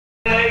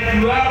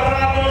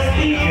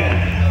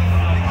203.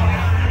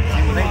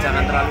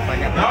 Jangan terlalu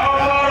banyak.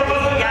 Nomor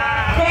peserta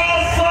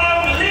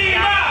 05.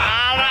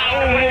 Arak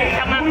umum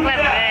sama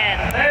keren.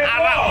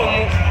 Arak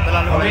umum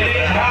Terlalu Pemilik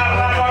banyak.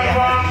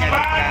 harapan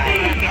pati.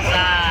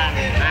 Nah,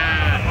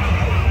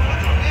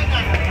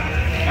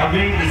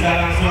 Kambing bisa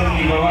langsung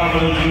dibawa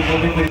menuju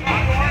Pemilik.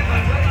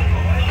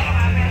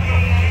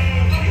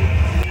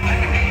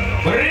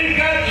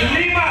 Peringkat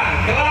 5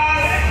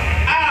 kelas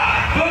A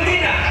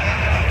Betina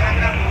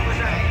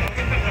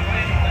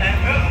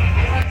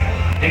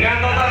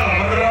dengan total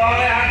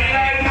perolehan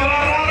nilai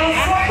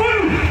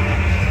 210.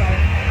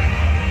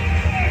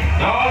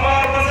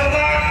 Nomor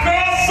peserta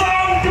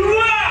 02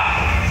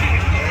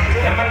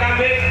 nama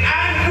kambing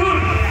anggur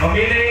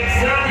pemilik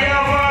Setia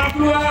Farm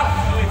 2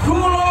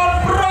 Kulon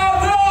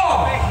Progo.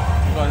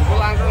 Aku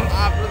langsung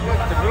upload ke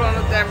judul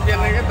untuk champion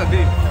ini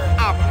tadi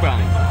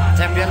abang.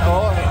 Champion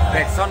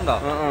Backson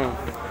toh.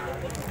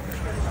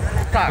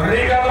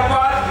 Peringkat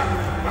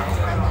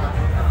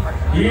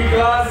 4 di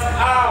kelas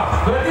A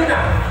Betina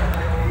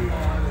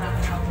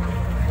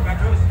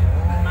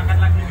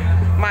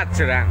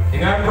Majerang.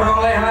 dengan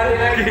perolehan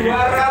nilai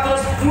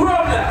 212.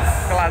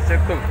 Kelas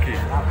itu G.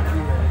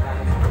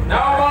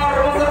 Nomor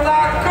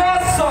peserta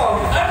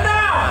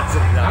 06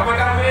 nama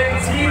kambing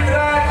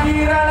Citra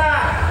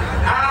Kirana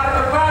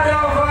Armada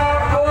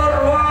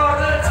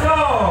Purworejo.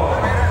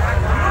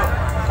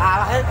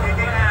 Kalah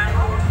harusnya.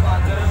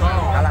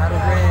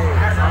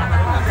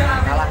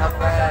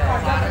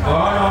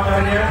 Oh,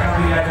 nomornya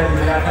kambing ada di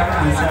belakang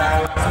bisa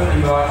langsung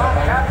dibawa ke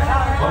tangan.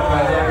 Oh,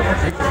 badannya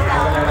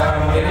kepada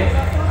pemilik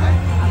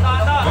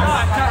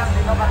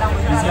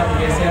bisa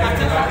digeser ke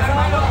belakang.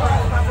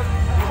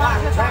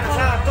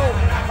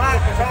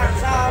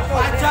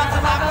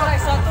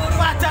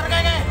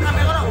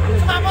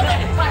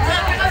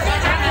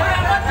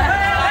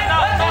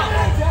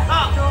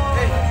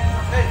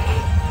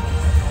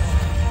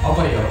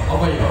 Apa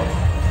ya?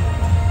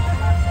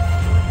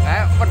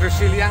 Pedus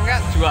siliang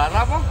kan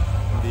juara apa?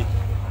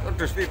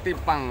 Pedus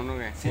titipang ngono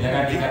kae.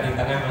 Silakan diikat di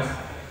tangan, Mas.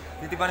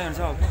 Titipane yang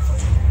sapa?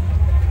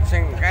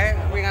 Sing kae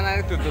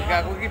winganane duduke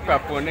aku iki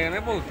babone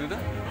ngene apa udu to?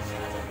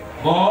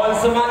 Mohon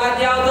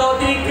semangatnya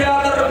untuk 3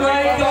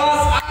 terbaik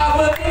kelas A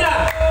Betina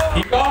di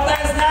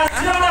kontes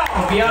nasional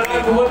Piala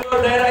Gubernur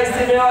Daerah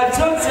Istimewa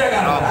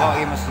Yogyakarta.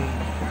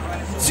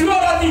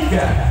 Juara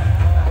 3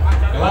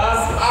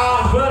 kelas A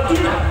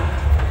Betina.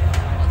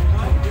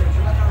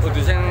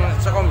 Udu sing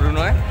saka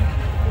Bruno ya?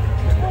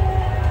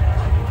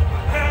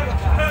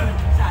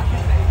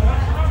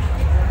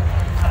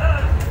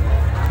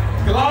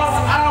 Kelas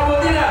A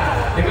Betina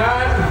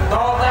dengan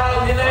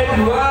total nilai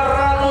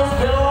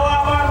 218.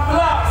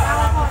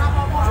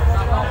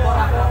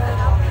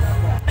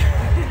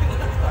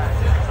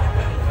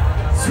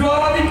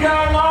 Juara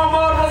 3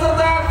 nomor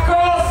peserta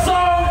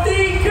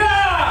 03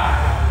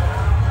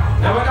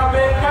 nama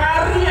kambing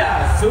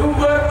Maria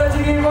sumber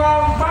rezeki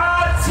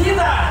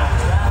Pacitan.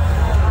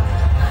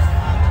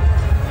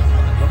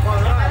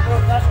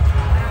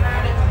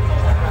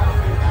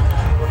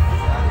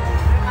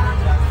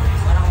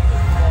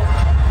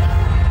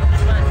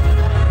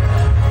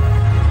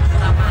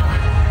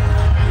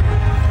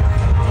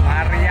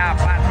 Maria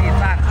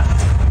Pacitan.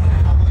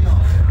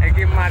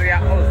 Iki Maria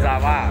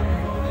Ozawa.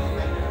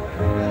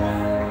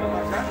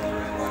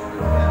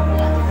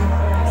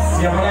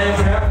 Siapakah yang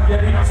berhak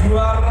menjadi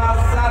juara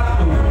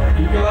 1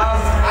 di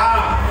kelas A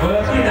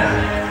Betina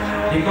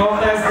di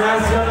kontes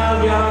nasional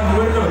Piala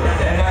Gubernur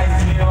Daerah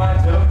Istimewa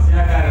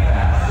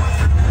Yogyakarta?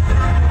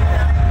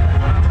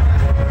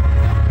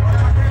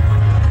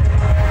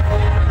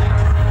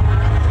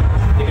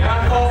 Dengan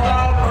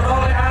total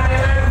perolehan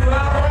nilai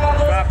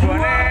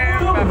 227.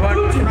 Nomor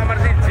 1.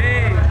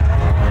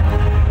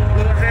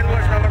 Lurusin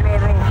nomor 2.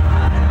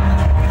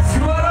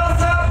 Juara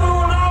 1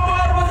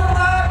 nomor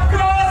peserta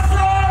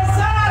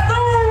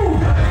 01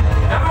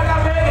 nama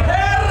kambing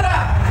Hera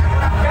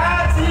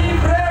Kaji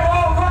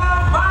Brewova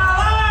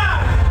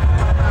Malang.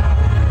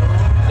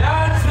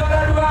 Dan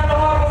juara 2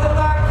 nomor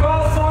peserta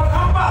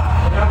 04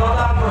 dengan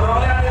total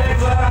perolehan nilai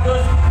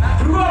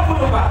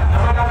 224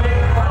 nama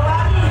kambing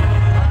Pelangi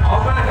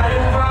Oma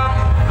Kayupa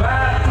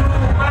Batu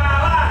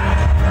Malang.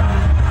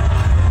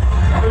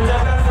 Kami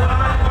ucapkan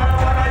selamat kepada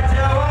para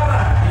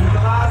jawara di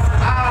kelas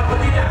A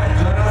Betina.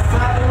 Juara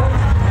 1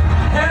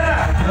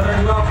 Hera, juara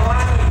 2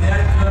 Pelangi,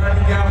 dan juara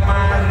 3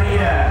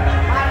 Maria.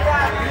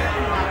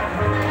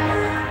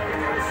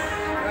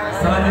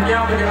 Selanjutnya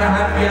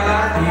penyerahan piala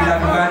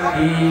dilakukan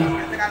di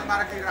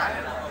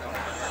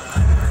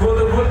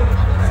foto booth.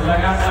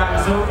 Silakan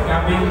langsung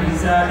kambing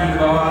bisa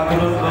dibawa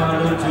turun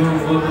menuju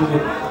foto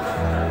booth.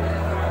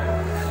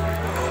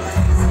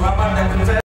 Selamat dan sukses.